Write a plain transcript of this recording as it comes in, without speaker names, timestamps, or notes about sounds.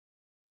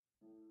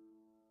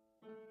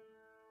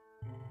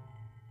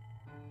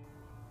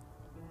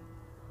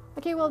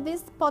Okay, well,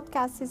 this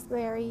podcast is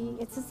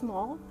it's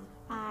small,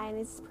 and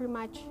it's pretty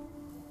much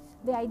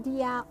the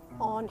idea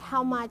on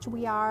how much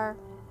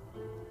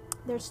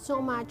there's so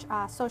much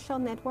social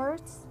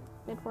networks,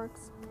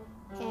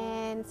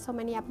 and so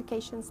many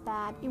applications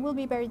that it will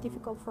be very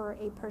difficult for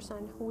a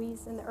person who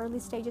is in the early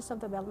stages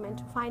of development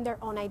to find their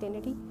own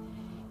identity.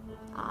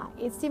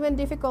 It's even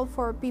difficult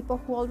for people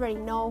who already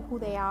know who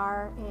they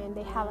are and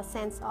they have a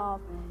sense of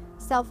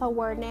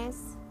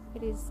self-awareness.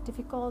 It is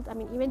difficult. I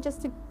mean, even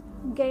just to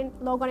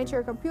log on into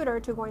your computer,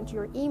 to go into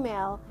your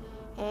email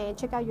and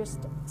check out your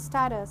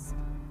status.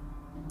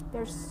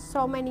 There's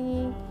so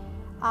many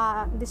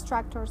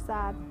distractors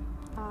that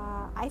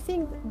I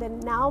think that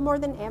now more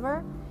than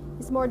ever,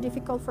 it's more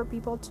difficult for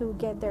people to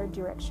get their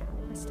direction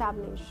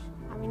established.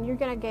 I mean, you're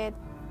gonna get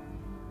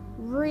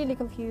really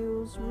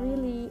confused,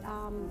 really,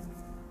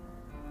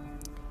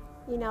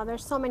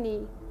 there's so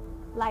many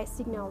light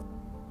signals.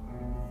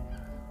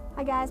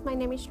 Hi guys, my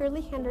name is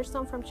Shirley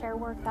Henderson from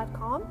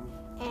sharework.com,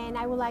 and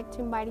I would like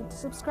to invite you to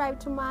subscribe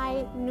to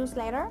my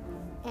newsletter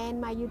and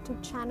my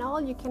YouTube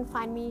channel. You can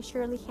find me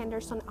Shirley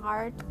Henderson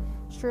Art,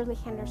 Shirley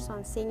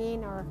Henderson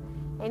Singing, or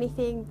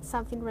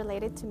something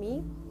related to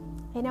me.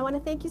 And I want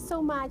to thank you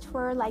so much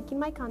for liking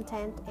my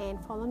content and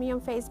follow me on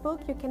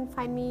Facebook. You can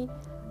find me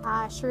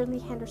Shirley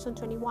Henderson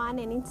 21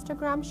 and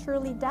Instagram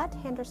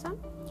Shirley.Henderson.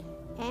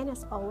 And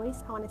as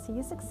always, I want to see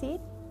you succeed.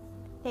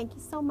 Thank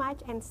you so much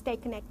and stay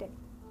connected.